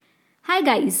Hi,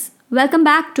 guys, welcome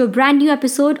back to a brand new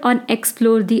episode on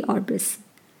Explore the Orbis.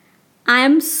 I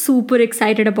am super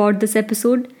excited about this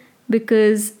episode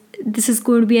because this is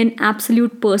going to be an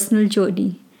absolute personal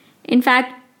journey. In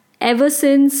fact, ever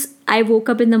since I woke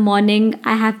up in the morning,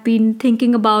 I have been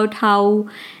thinking about how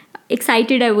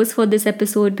excited I was for this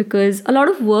episode because a lot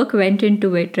of work went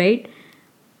into it, right?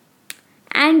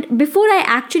 And before I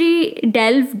actually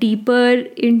delve deeper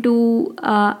into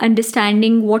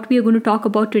understanding what we are going to talk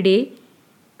about today,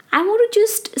 I want to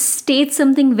just state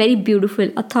something very beautiful,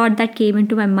 a thought that came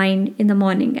into my mind in the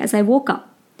morning as I woke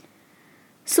up.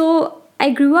 So, I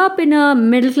grew up in a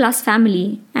middle class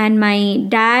family, and my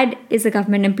dad is a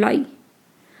government employee.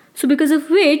 So, because of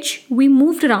which, we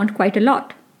moved around quite a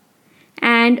lot.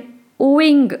 And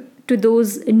owing to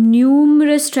those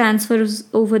numerous transfers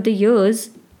over the years,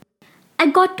 I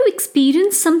got to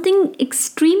experience something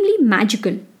extremely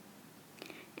magical.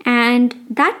 And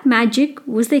that magic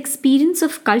was the experience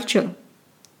of culture.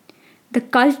 The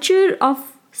culture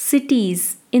of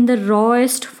cities in the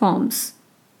rawest forms.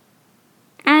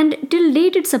 And till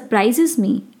date, it surprises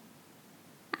me.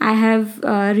 I have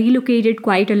relocated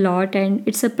quite a lot, and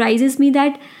it surprises me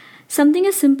that something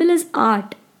as simple as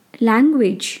art,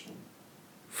 language,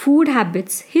 food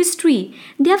habits, history,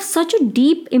 they have such a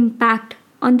deep impact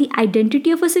on the identity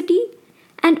of a city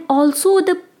and also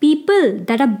the people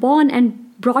that are born and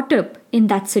brought up in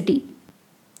that city.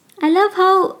 I love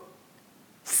how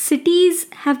cities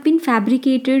have been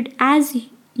fabricated as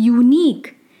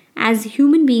unique as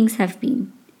human beings have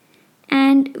been,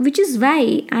 and which is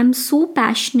why I'm so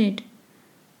passionate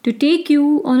to take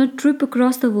you on a trip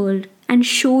across the world and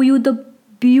show you the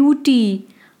beauty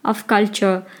of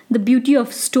culture, the beauty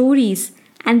of stories,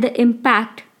 and the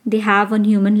impact they have on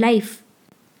human life.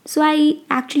 So, I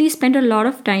actually spent a lot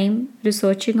of time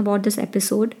researching about this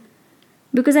episode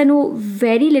because I know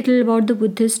very little about the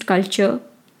Buddhist culture.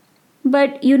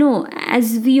 But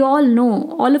as we all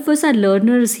know, all of us are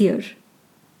learners here.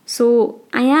 So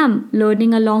I am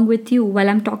learning along with you while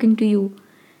I'm talking to you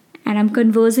and I'm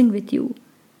conversing with you.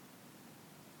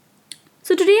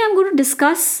 So today I'm going to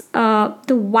discuss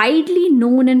the widely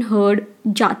known and heard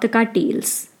Jataka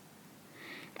tales.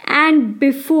 And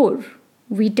before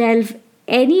we delve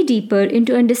any deeper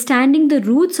into understanding the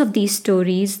roots of these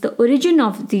stories, the origin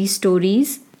of these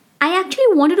stories, I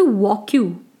actually wanted to walk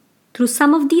you through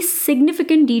some of these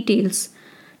significant details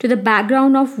to the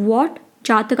background of what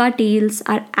Jataka tales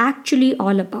are actually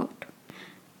all about.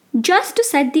 Just to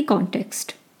set the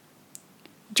context,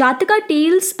 Jataka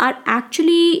tales are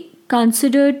actually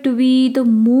considered to be the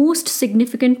most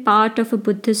significant part of a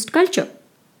Buddhist culture.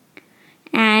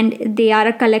 And they are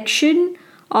a collection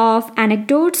of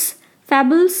anecdotes,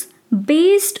 fables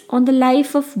based on the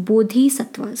life of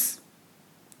bodhisattvas.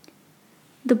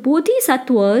 The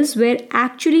bodhisattvas were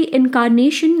actually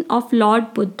incarnation of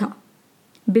Lord Buddha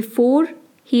before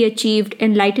he achieved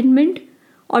enlightenment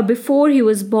or before he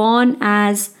was born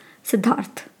as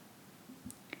Siddhartha.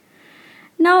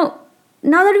 Now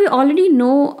that we already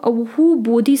know who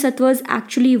bodhisattvas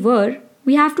actually were,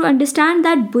 we have to understand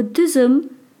that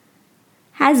Buddhism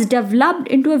has developed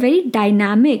into a very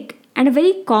dynamic and a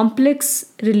very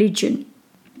complex religion.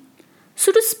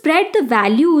 So, to spread the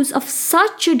values of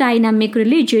such a dynamic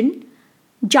religion,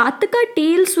 Jataka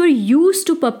tales were used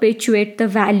to perpetuate the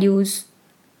values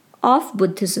of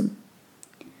Buddhism.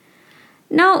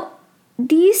 Now,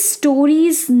 these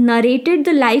stories narrated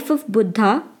the life of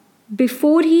Buddha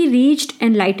before he reached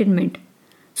enlightenment.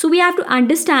 So, we have to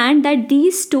understand that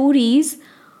these stories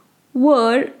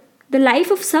were the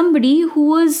life of somebody who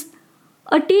was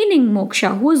attaining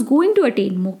moksha, who was going to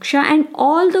attain moksha, and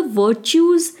all the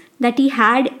virtues that he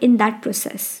had in that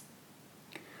process.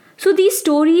 So these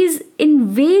stories, in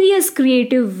various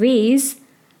creative ways,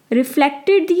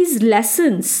 reflected these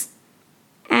lessons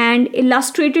and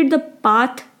illustrated the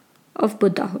path of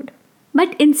Buddhahood.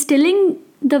 But instilling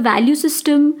the value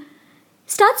system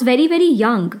starts very, very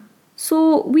young.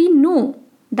 So we know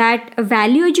that a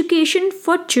value education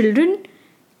for children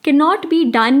cannot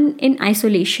be done in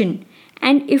isolation.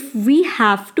 And if we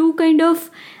have to kind of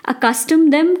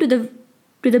accustom them to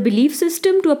the belief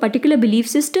system, to a particular belief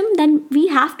system, then we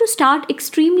have to start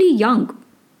extremely young.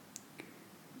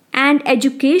 And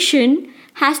education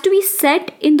has to be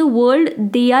set in the world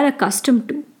they are accustomed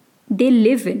to, they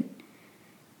live in.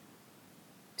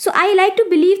 So I like to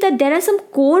believe that there are some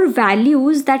core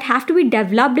values that have to be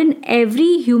developed in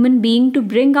every human being to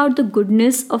bring out the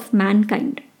goodness of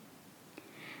mankind.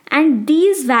 And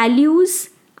these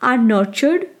values are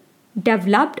nurtured,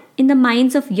 developed in the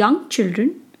minds of young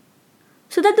children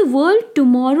so that the world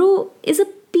tomorrow is a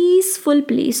peaceful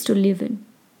place to live in.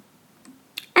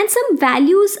 And some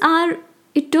values are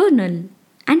eternal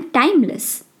and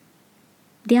timeless.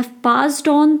 They have passed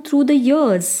on through the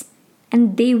years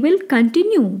and they will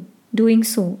continue doing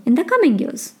so in the coming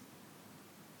years.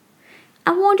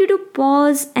 I want you to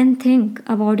pause and think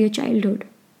about your childhood.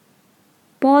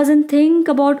 Pause and think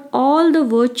about all the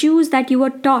virtues that you were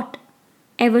taught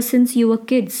ever since you were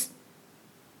kids.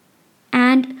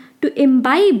 And to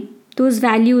imbibe those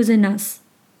values in us,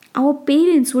 our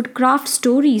parents would craft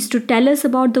stories to tell us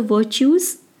about the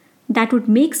virtues that would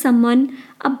make someone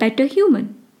a better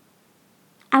human.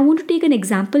 I want to take an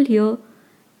example here.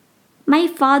 My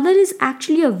father is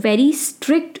actually a very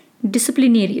strict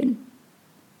disciplinarian.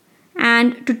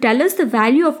 And to tell us the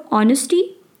value of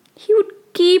honesty, he would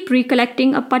keep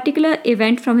recollecting a particular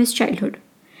event from his childhood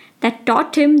that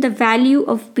taught him the value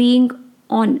of being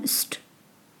honest.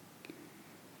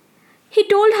 He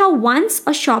told how once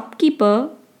a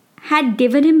shopkeeper had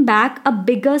given him back a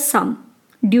bigger sum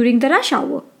during the rush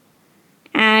hour,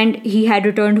 and he had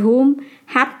returned home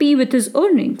happy with his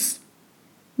earnings.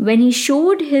 When he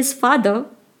showed his father,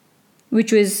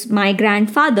 which was my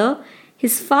grandfather,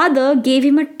 his father gave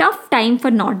him a tough time for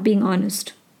not being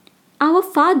honest. Our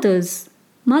fathers,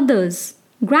 mothers,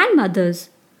 grandmothers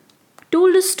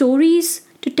told us stories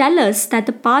to tell us that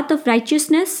the path of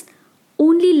righteousness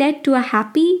only led to a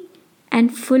happy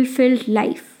and fulfilled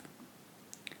life.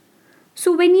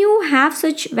 So, when you have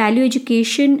such value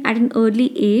education at an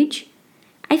early age,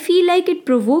 I feel like it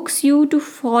provokes you to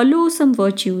follow some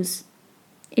virtues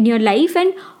in your life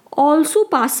and also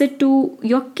pass it to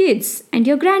your kids and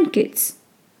your grandkids.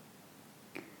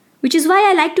 Which is why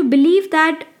I like to believe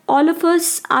that all of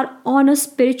us are on a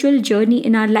spiritual journey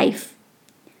in our life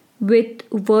with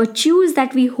virtues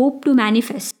that we hope to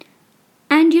manifest.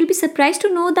 And you'll be surprised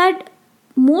to know that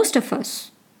most of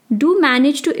us do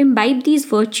manage to imbibe these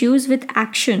virtues with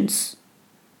actions.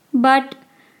 But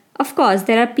of course,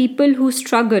 there are people who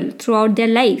struggle throughout their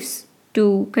lives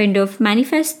to kind of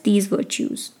manifest these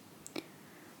virtues.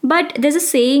 But there's a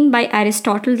saying by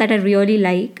Aristotle that I really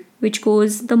like, which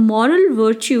goes, the moral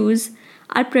virtues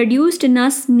are produced in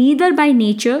us neither by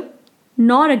nature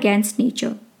nor against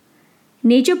nature.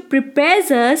 Nature prepares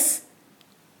us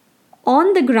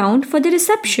on the ground for the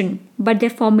reception, but their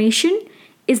formation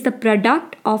is the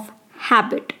product of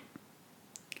habit.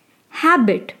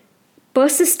 Habit,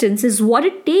 persistence is what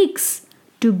it takes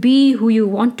to be who you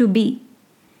want to be.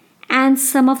 And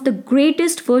some of the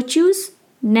greatest virtues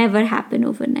never happen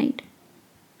overnight.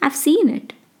 I've seen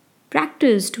it,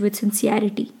 practiced with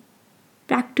sincerity,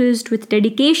 practiced with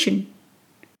dedication.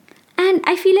 And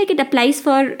I feel like it applies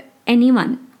for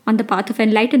anyone on the path of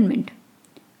enlightenment.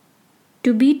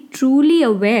 To be truly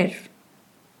aware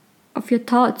of your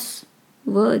thoughts,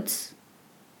 words,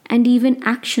 and even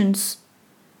actions.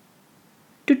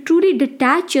 To truly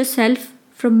detach yourself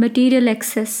from material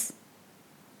excess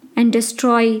and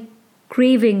destroy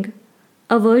craving,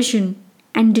 aversion,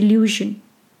 and delusion.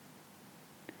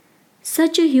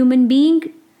 Such a human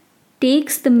being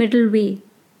takes the middle way.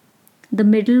 The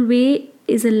middle way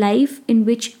is a life in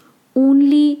which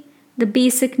only the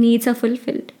basic needs are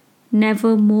fulfilled,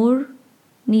 never more,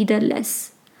 neither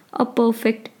less. A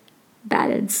perfect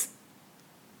balance.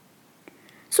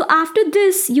 So after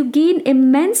this, you gain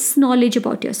immense knowledge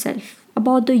about yourself,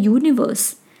 about the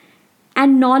universe,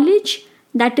 and knowledge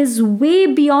that is way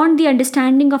beyond the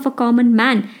understanding of a common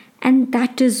man, and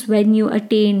that is when you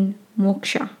attain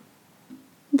moksha.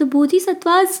 The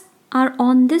bodhisattvas are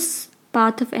on this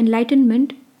path of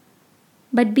enlightenment,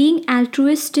 but being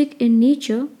altruistic in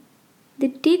nature, they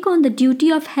take on the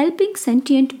duty of helping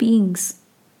sentient beings.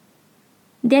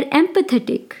 They're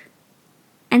empathetic,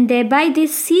 and thereby they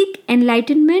seek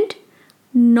enlightenment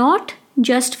not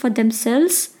just for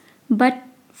themselves but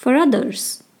for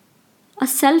others. A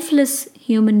selfless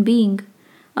human being,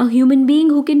 a human being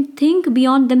who can think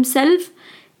beyond themselves,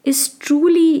 is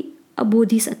truly a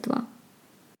bodhisattva.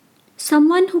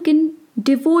 Someone who can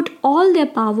devote all their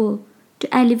power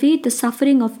to elevate the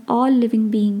suffering of all living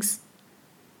beings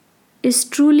is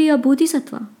truly a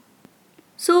bodhisattva.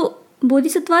 So,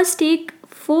 bodhisattvas take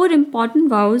 4 important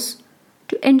vows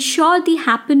to ensure the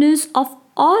happiness of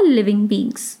all living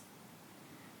beings.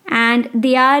 And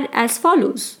they are as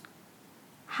follows.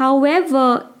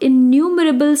 However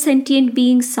innumerable sentient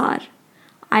beings are,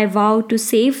 I vow to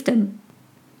save them.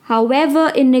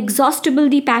 However inexhaustible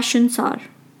the passions are,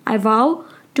 I vow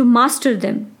to master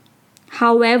them.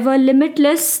 However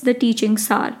limitless the teachings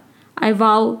are, I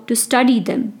vow to study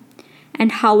them.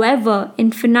 And however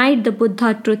infinite the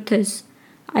Buddha truth is,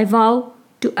 I vow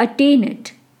to attain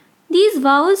it. These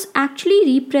vows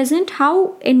actually represent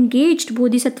how engaged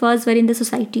bodhisattvas were in the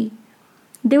society.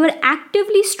 They were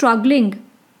actively struggling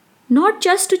not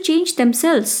just to change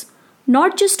themselves,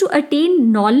 not just to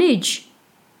attain knowledge,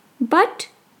 but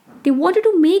they wanted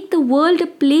to make the world a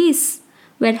place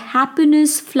where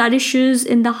happiness flourishes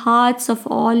in the hearts of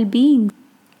all beings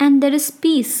and there is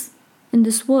peace in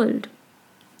this world.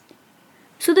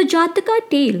 So the Jataka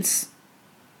tales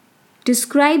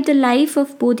describe the life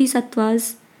of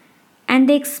bodhisattvas and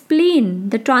they explain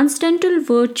the transcendental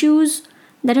virtues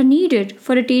that are needed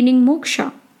for attaining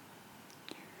moksha.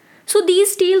 So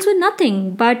these tales were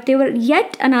nothing but they were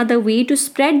yet another way to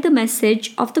spread the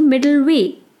message of the middle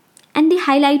way, and they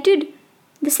highlighted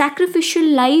the sacrificial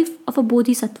life of a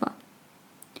bodhisattva,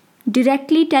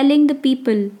 directly telling the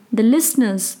people, the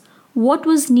listeners, what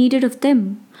was needed of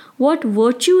them, what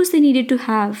virtues they needed to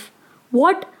have,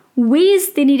 what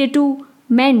ways they needed to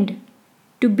mend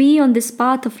to be on this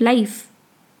path of life,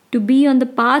 to be on the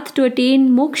path to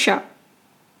attain moksha.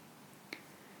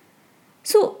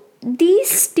 So,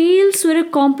 these tales were a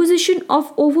composition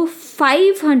of over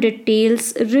 500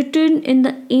 tales written in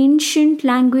the ancient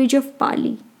language of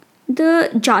Pali. The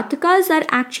Jatakas are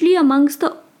actually amongst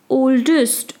the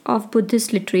oldest of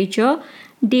Buddhist literature,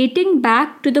 dating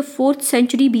back to the 4th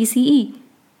century BCE.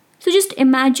 So just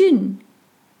imagine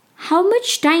how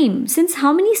much time, since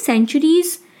how many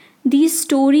centuries, these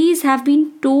stories have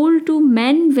been told to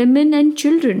men, women, and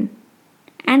children.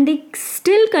 And they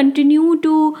still continue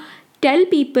to tell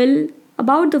people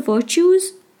about the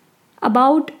virtues,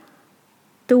 about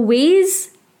the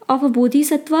ways of a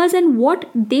bodhisattvas and what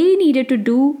they needed to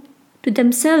do to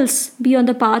themselves be on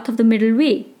the path of the middle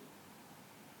way.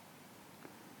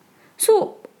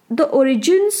 So, the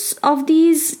origins of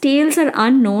these tales are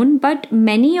unknown, but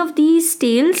many of these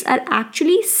tales are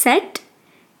actually set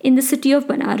in the city of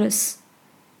Banaras.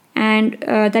 And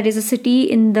that is a city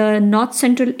in the north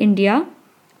central India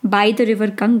by the river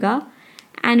Ganga,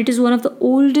 and it is one of the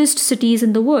oldest cities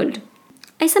in the world.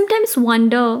 I sometimes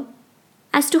wonder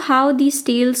as to how these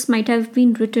tales might have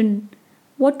been written,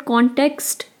 what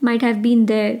context might have been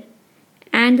there,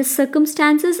 and the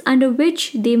circumstances under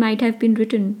which they might have been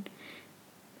written.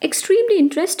 Extremely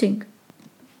interesting.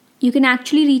 You can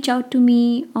actually reach out to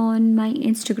me on my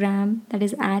Instagram, that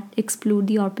is at Explore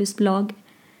the Orbis blog,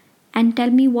 and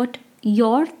tell me what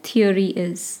your theory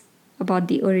is about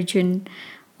the origin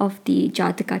of the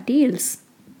Jataka tales.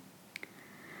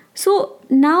 So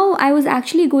now I was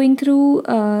actually going through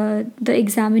the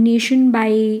examination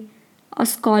by a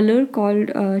scholar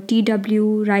called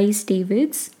T.W. Rice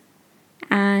Davids,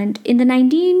 and in the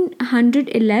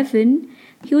 1911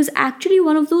 he was actually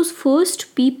one of those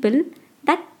first people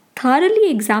that thoroughly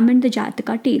examined the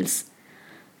Jataka tales,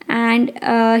 and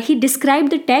he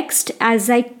described the text as,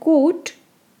 I quote,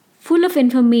 full of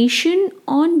information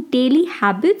on daily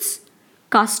habits,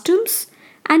 customs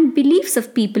and beliefs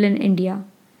of people in India,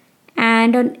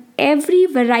 and on every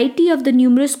variety of the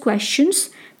numerous questions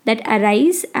that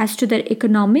arise as to their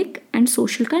economic and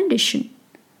social condition,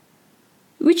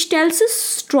 which tells us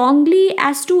strongly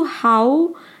as to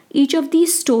how each of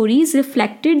these stories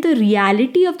reflected the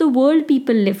reality of the world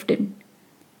people lived in.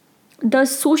 The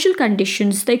social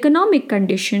conditions, the economic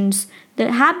conditions,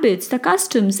 the habits, the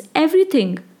customs,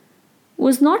 everything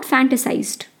was not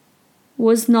fantasized,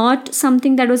 was not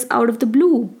something that was out of the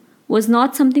blue, was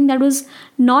not something that was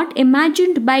not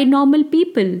imagined by normal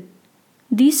people.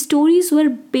 These stories were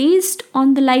based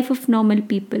on the life of normal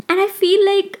people. And I feel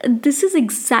like this is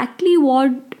exactly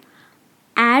what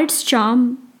adds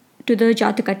charm to the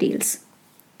Jataka tales.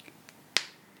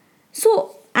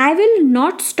 So, I will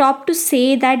not stop to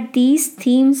say that these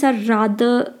themes are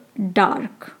rather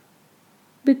dark,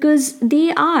 because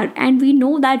they are, and we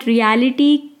know that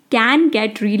reality can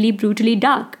get really brutally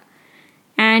dark,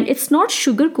 and it's not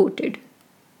sugar coated,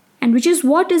 and which is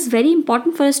what is very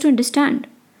important for us to understand.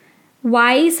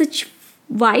 Why such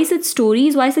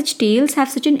stories, why such tales have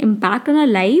such an impact on our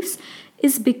lives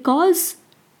is because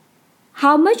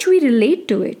how much we relate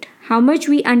to it, how much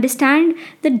we understand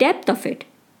the depth of it,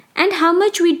 and how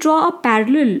much we draw a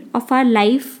parallel of our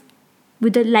life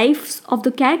with the lives of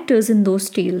the characters in those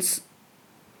tales.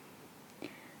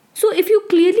 So if you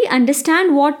clearly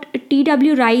understand what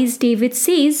T.W. Rice Davids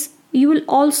says, you will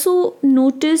also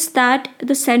notice that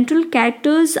the central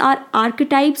characters are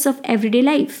archetypes of everyday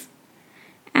life.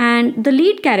 And the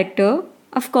lead character,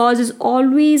 of course, is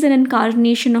always an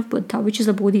incarnation of Buddha, which is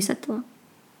a bodhisattva.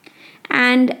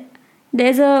 And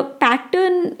there's a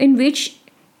pattern in which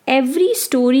every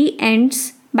story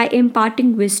ends by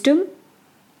imparting wisdom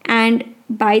and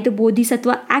by the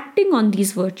bodhisattva acting on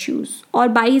these virtues, or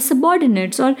by his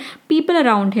subordinates or people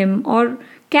around him or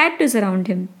characters around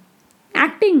him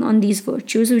acting on these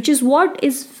virtues, which is what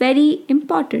is very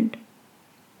important.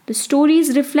 the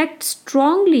stories reflect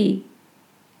strongly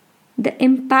the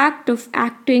impact of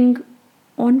acting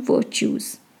on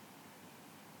virtues.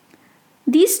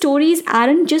 These stories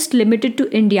aren't just limited to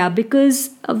India because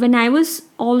when I was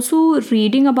also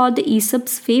reading about the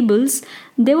Aesop's fables,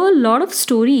 there were a lot of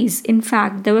stories, in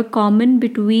fact, that were common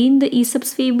between the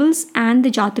Aesop's fables and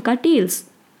the Jataka tales.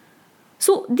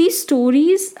 So these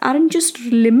stories aren't just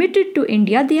limited to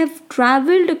India, they have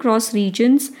traveled across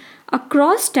regions,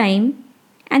 across time,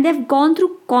 and they've gone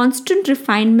through constant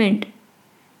refinement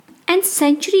and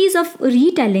centuries of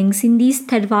retellings in these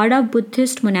Theravada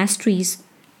Buddhist monasteries,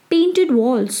 painted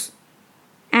walls,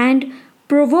 and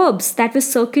proverbs that were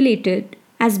circulated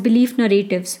as belief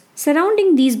narratives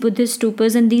surrounding these Buddhist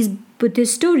stupas and these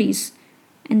Buddhist stories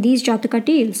and these Jataka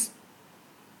tales.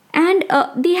 And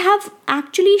they have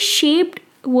actually shaped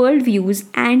worldviews,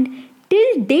 and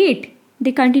till date,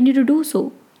 they continue to do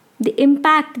so. The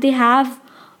impact they have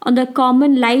on the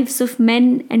common lives of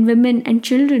men and women and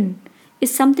children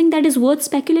is something that is worth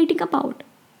speculating about.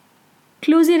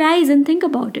 Close your eyes and think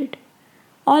about it.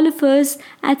 All of us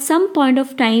at some point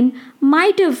of time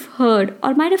might have heard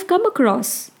or might have come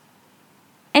across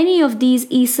any of these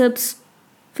Aesop's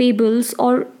fables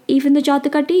or even the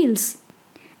Jataka tales.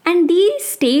 And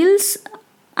these tales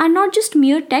are not just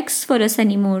mere texts for us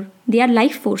anymore, they are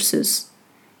life forces.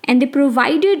 And they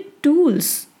provided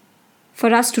tools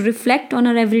for us to reflect on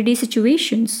our everyday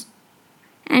situations.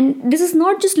 And this is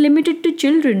not just limited to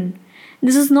children.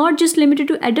 This is not just limited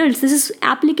to adults. This is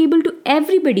applicable to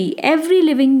everybody, every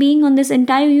living being on this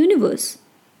entire universe.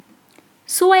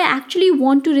 So I actually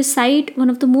want to recite one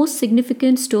of the most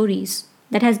significant stories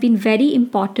that has been very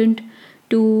important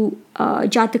to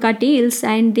Jataka tales,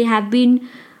 and they have been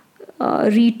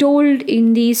retold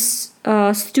in these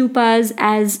stupas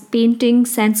as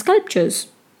paintings and sculptures.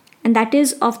 And that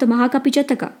is of the Mahakapi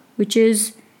Jataka, which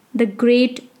is the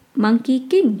great monkey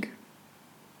king.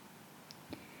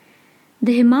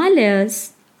 The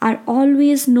Himalayas are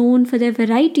always known for their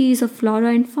varieties of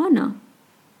flora and fauna.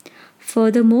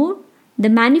 Furthermore, the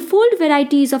manifold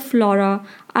varieties of flora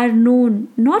are known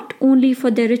not only for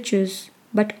their riches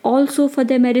but also for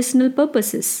their medicinal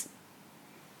purposes.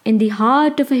 In the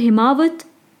heart of a Himavat,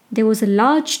 there was a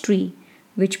large tree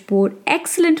which bore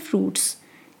excellent fruits,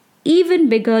 even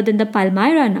bigger than the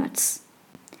palmyra nuts,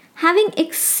 having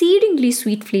exceedingly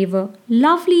sweet flavor,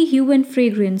 lovely hue and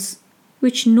fragrance,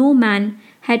 which no man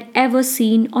had ever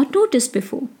seen or noticed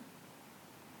before.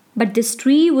 But this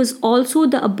tree was also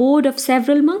the abode of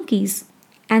several monkeys,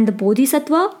 and the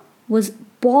Bodhisattva was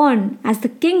born as the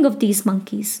king of these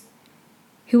monkeys.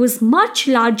 He was much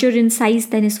larger in size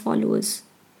than his followers,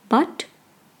 but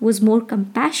was more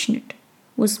compassionate,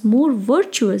 was more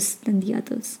virtuous than the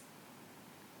others.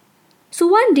 So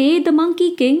one day the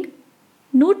monkey king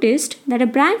noticed that a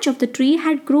branch of the tree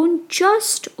had grown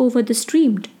just over the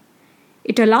stream.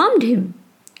 It alarmed him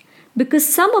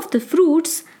because some of the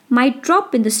fruits might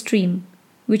drop in the stream,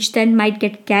 which then might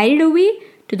get carried away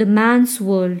to the man's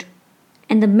world,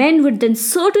 and the men would then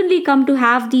certainly come to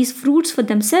have these fruits for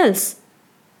themselves.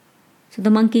 So the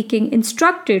monkey king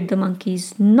instructed the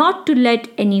monkeys not to let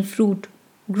any fruit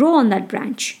grow on that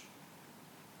branch.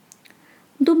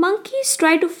 The monkeys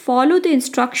tried to follow the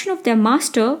instruction of their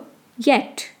master,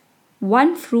 yet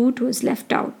one fruit was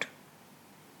left out.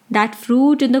 That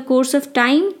fruit, in the course of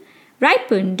time,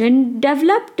 ripened and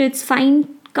developed its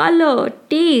fine color,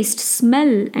 taste,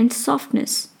 smell, and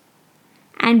softness,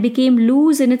 and became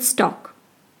loose in its stalk,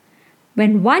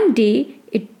 when one day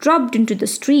it dropped into the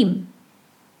stream.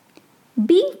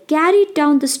 Being carried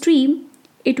down the stream,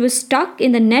 it was stuck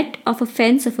in the net of a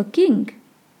fence of a king,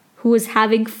 who was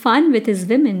having fun with his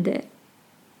women there.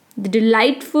 The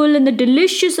delightful and the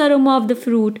delicious aroma of the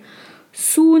fruit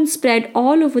soon spread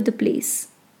all over the place.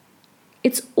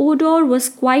 Its odor was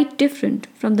quite different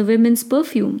from the women's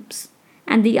perfumes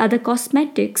and the other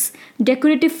cosmetics,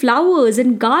 decorative flowers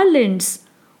and garlands,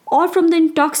 or from the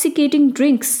intoxicating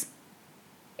drinks.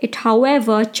 It,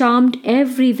 however, charmed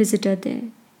every visitor there.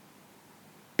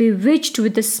 Bewitched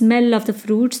with the smell of the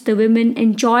fruits, the women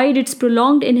enjoyed its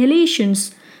prolonged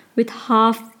inhalations with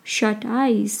half-shut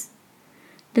eyes.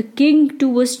 The king too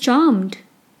was charmed.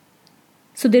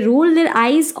 So they rolled their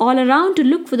eyes all around to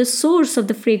look for the source of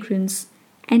the fragrance,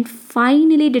 and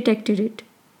finally detected it,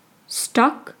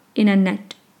 stuck in a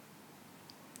net.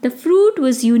 The fruit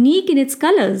was unique in its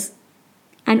colors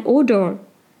and odor,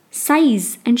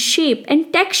 size and shape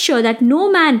and texture that no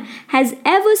man has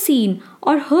ever seen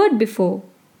or heard before.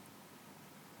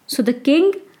 So the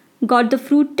king got the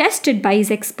fruit tested by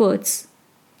his experts,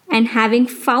 and having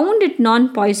found it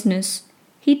non-poisonous,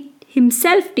 he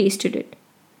himself tasted it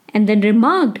and then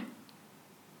remarked,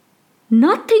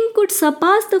 Nothing could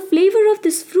surpass the flavor of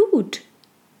this fruit.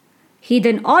 He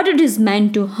then ordered his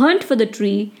men to hunt for the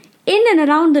tree in and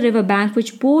around the river bank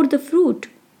which bore the fruit.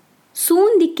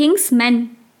 Soon the king's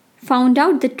men found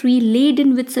out the tree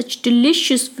laden with such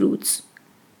delicious fruits.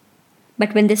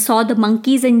 But when they saw the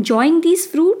monkeys enjoying these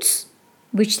fruits,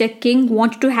 which their king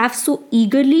wanted to have so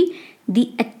eagerly,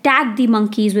 they attacked the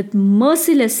monkeys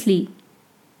mercilessly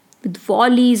with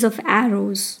volleys of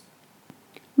arrows.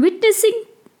 Witnessing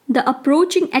the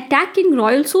approaching attacking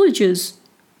royal soldiers,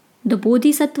 the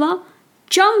Bodhisattva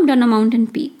jumped on a mountain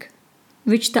peak,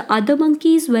 which the other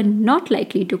monkeys were not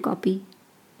likely to copy.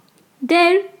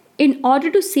 There, in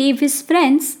order to save his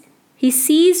friends, he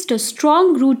seized a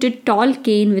strong rooted tall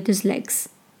cane with his legs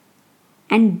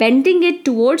and bending it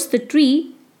towards the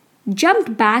tree,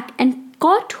 jumped back and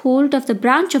caught hold of the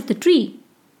branch of the tree.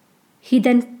 He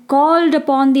then called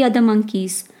upon the other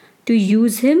monkeys to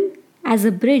use him as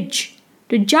a bridge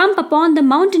to jump upon the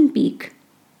mountain peak.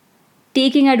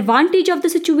 Taking advantage of the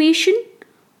situation,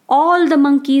 all the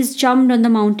monkeys jumped on the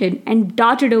mountain and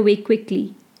darted away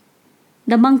quickly.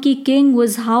 The Monkey King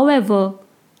was, however,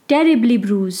 terribly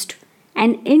bruised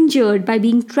and injured by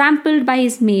being trampled by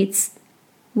his mates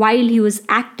while he was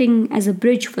acting as a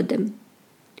bridge for them.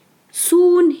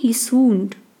 Soon he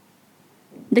swooned.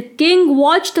 The king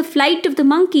watched the flight of the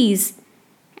monkeys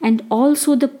and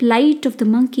also the plight of the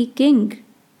Monkey King.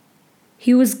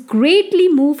 He was greatly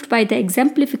moved by the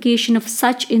exemplification of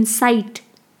such insight,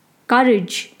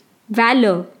 courage,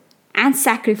 valor, and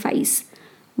sacrifice,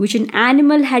 which an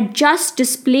animal had just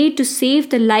displayed to save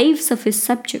the lives of his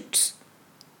subjects.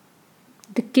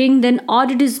 The king then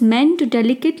ordered his men to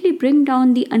delicately bring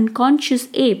down the unconscious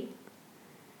ape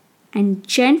and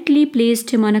gently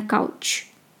placed him on a couch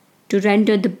to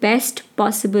render the best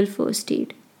possible first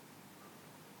aid.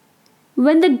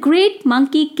 When the great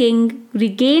Monkey King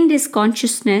regained his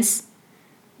consciousness,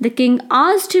 the king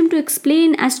asked him to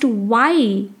explain as to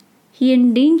why he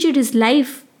endangered his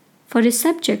life for his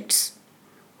subjects,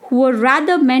 who were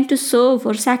rather meant to serve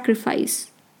or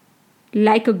sacrifice.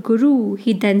 Like a guru,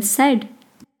 he then said,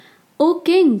 "O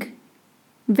king,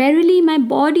 verily my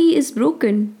body is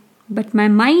broken, but my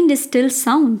mind is still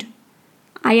sound.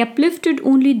 I uplifted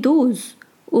only those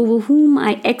over whom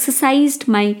I exercised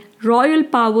my royal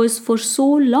powers for so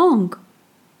long."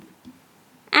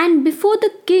 And before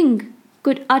the king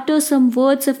could utter some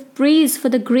words of praise for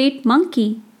the great monkey,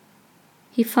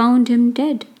 he found him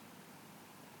dead.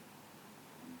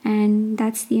 And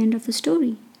that's the end of the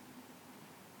story.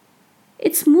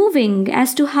 It's moving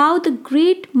as to how the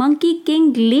great Monkey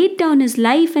King laid down his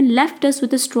life and left us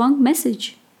with a strong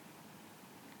message.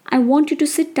 I want you to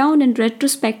sit down in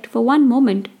retrospect for one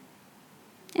moment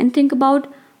and think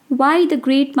about why the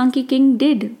great Monkey King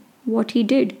did what he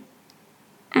did.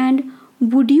 And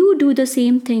would you do the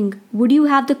same thing? Would you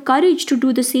have the courage to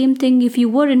do the same thing if you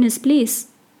were in his place?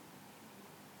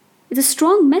 It's a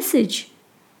strong message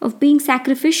of being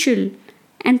sacrificial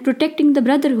and protecting the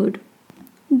brotherhood.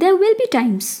 There will be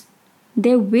times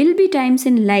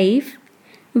in life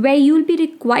where you will be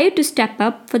required to step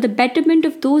up for the betterment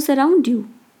of those around you.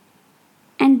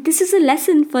 And this is a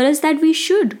lesson for us that we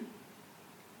should,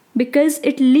 because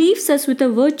it leaves us with a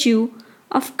virtue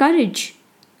of courage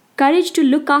to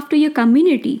look after your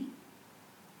community.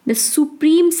 The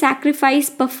supreme sacrifice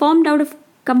performed out of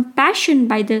compassion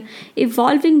by the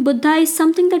evolving Buddha is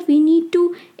something that we need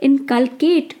to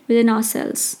inculcate within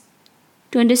ourselves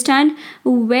to understand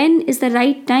when is the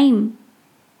right time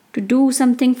to do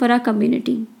something for our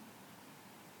community,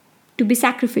 to be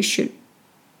sacrificial.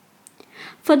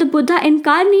 For the Buddha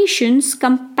incarnations,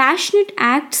 compassionate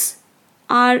acts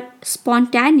are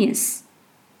spontaneous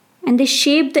and they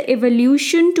shape the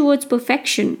evolution towards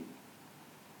perfection.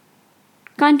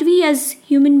 Can't we as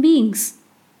human beings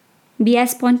be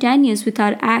as spontaneous with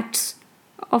our acts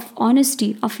of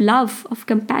honesty, of love, of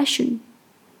compassion?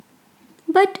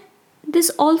 But there's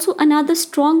also another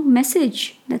strong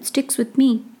message that sticks with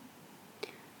me,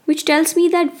 which tells me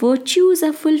that virtues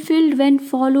are fulfilled when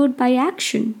followed by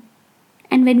action.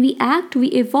 And when we act, we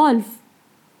evolve.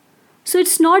 So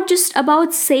it's not just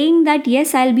about saying that,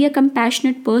 yes, I'll be a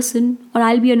compassionate person or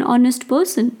I'll be an honest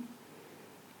person.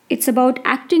 It's about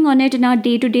acting on it in our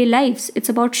day-to-day lives. It's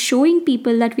about showing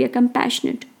people that we are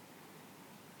compassionate.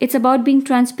 It's about being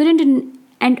transparent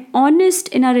and honest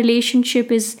in our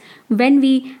relationship is when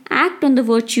we act on the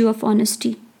virtue of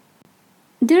honesty.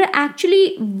 There are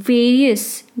actually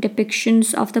various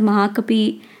depictions of the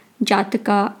Mahakapi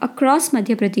Jataka across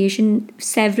Madhya Pradesh in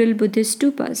several Buddhist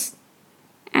stupas.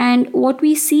 And what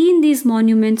we see in these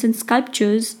monuments and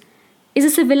sculptures is a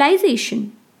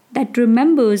civilization that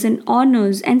remembers and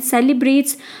honors and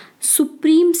celebrates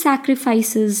supreme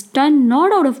sacrifices done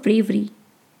not out of bravery,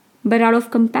 but out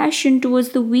of compassion towards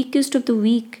the weakest of the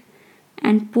weak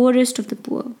and poorest of the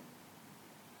poor.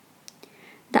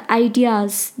 The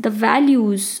ideas, the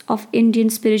values of Indian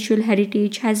spiritual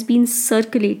heritage has been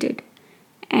circulated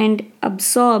and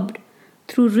absorbed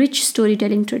through rich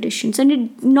storytelling traditions. And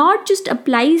it not just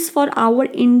applies for our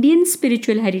Indian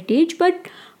spiritual heritage, but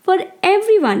for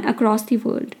everyone across the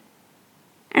world.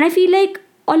 And I feel like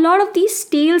a lot of these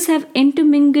tales have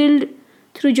intermingled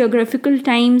through geographical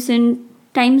times and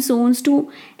time zones to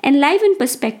enliven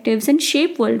perspectives and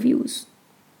shape worldviews.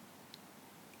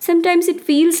 Sometimes it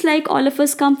feels like all of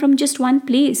us come from just one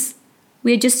place.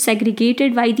 We are just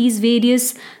segregated by these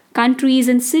various countries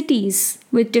and cities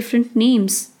with different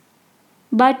names.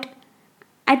 But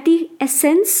at the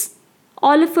essence,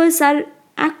 all of us are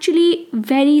actually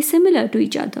very similar to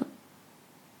each other.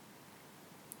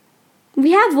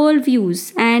 We have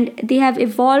worldviews and they have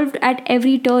evolved at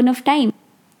every turn of time.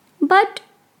 But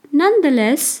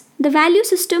nonetheless, the value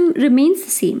system remains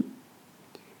the same.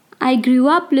 I grew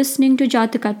up listening to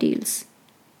Jataka tales.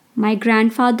 My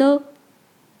grandfather,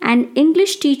 an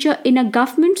English teacher in a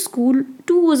government school,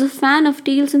 too was a fan of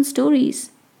tales and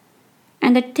stories.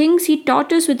 And the things he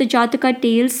taught us with the Jataka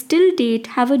tales till date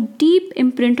have a deep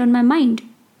imprint on my mind,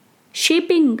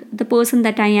 shaping the person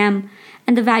that I am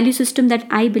and the value system that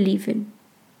I believe in.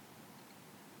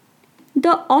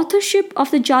 The authorship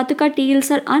of the Jataka tales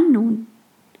are unknown,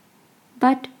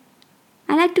 but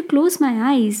I like to close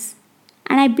my eyes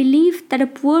and I believe that a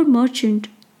poor merchant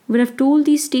would have told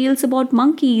these tales about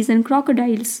monkeys and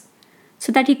crocodiles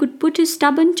so that he could put his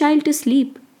stubborn child to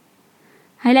sleep.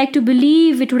 I like to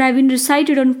believe it would have been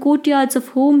recited on courtyards of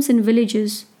homes and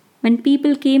villages when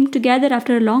people came together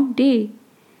after a long day.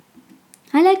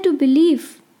 I like to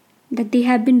believe that they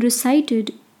have been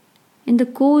recited in the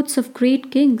courts of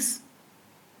great kings.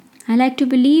 I like to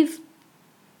believe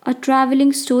a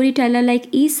traveling storyteller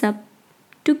like Aesop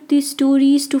took these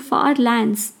stories to far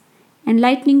lands,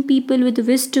 enlightening people with the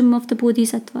wisdom of the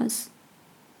Bodhisattvas.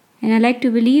 And I like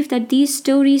to believe that these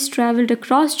stories traveled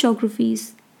across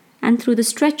geographies and through the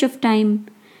stretch of time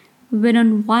when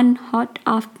on one hot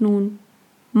afternoon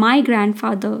my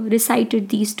grandfather recited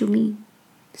these to me.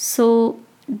 So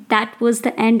that was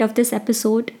the end of this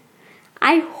episode.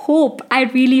 I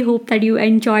really hope that you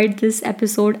enjoyed this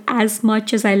episode as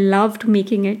much as I loved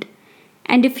making it.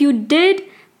 And if you did,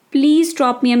 please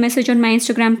drop me a message on my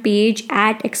Instagram page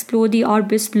at Explore the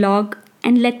Orbis blog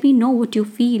and let me know what you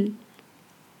feel.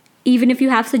 Even if you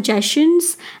have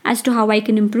suggestions as to how I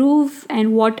can improve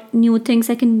and what new things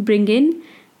I can bring in,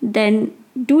 then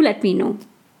do let me know.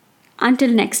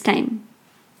 Until next time.